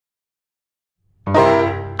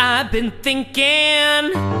I've been thinking,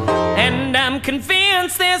 and I'm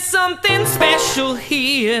convinced there's something special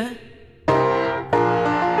here.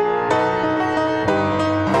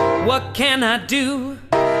 What can I do?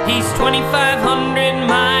 He's 2,500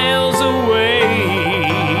 miles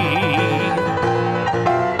away.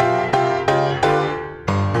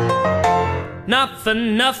 Not for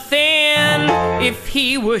nothing, if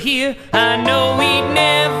he were here, I know he'd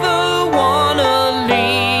never wanna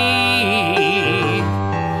leave.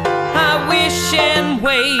 I wish and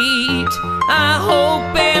wait, I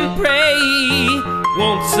hope and pray.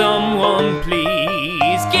 Won't someone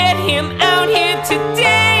please get him out here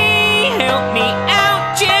today? Help me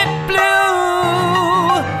out,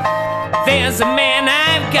 JetBlue. There's a man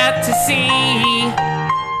I've got to see.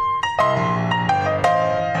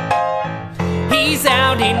 He's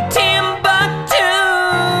out in Timbuktu,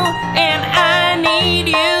 and I need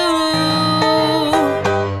you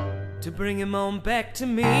to bring him on back to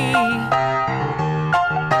me.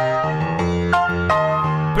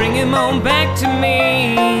 Bring him on back to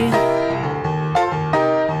me.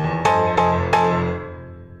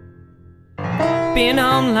 Been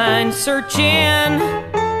online searching,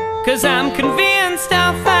 'cause I'm convinced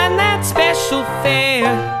I'll find that special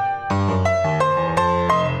fare.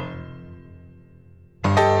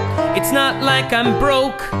 It's not like I'm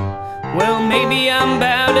broke, well maybe I'm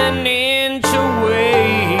about an inch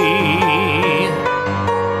away.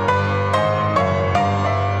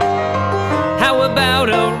 How about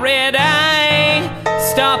a red eye?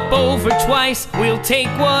 Stop over twice, we'll take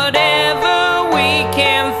whatever we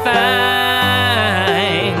can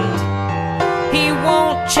find. He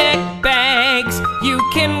won't check bags, you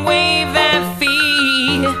can waive that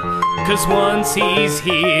fee, 'cause once he's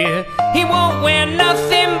here, he won't wear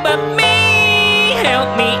nothing but me. Help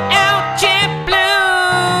me out,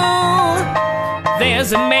 JetBlue.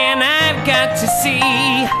 There's a man I've got to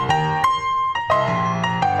see.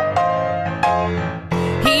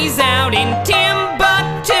 He's out in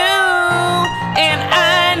Timbuktu, and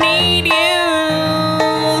I need you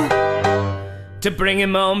to bring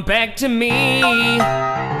him on back to me.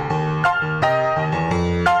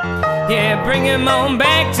 Yeah, bring him on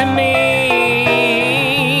back to me.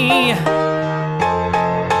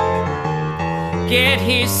 Get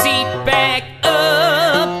his seat back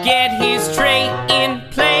up, get his tray in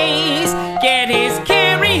place, get his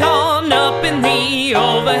carry-on up in the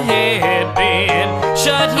overhead bin.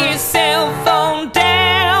 Shut his cell phone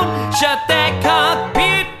down, shut that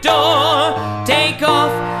cockpit door, take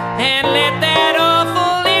off and let that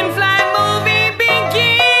awful in-flight movie begin.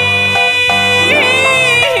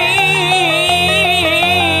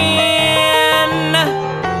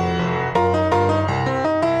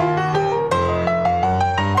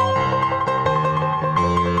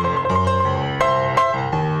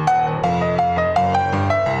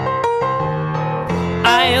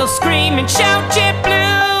 I'll scream and shout,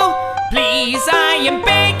 JetBlue, please, I am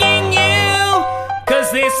begging you, 'cause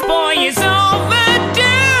this boy is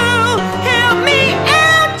overdue. Help me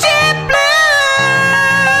out, JetBlue.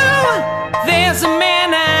 There's a man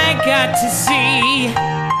I got to see.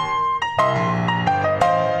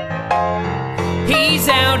 He's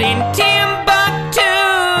out in Timbuktu,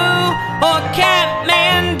 or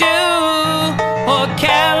Kathmandu, or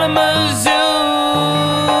Kalamazoo.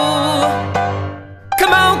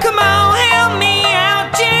 Come on, help me out,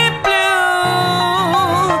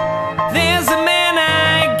 JetBlue. There's a man I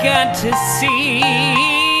got to see.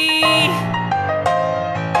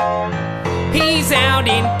 He's out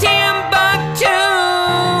in Timbuktu,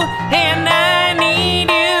 and I need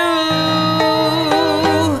you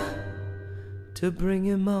to bring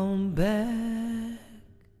him on back.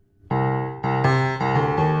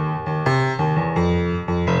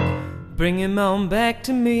 Bring him on back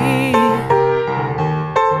to me.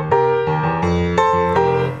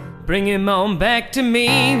 Bring him on back to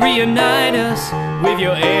me, reunite us with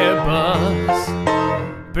your Airbus.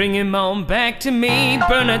 Bring him on back to me,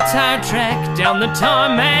 burn a tire track down the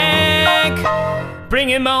tarmac. Bring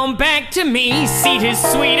him on back to me, seat his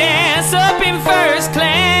sweet ass up in first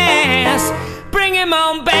class. Bring him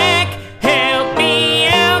on back, help me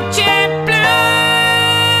out, JetBlue.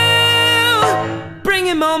 Bring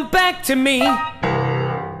him on back to me.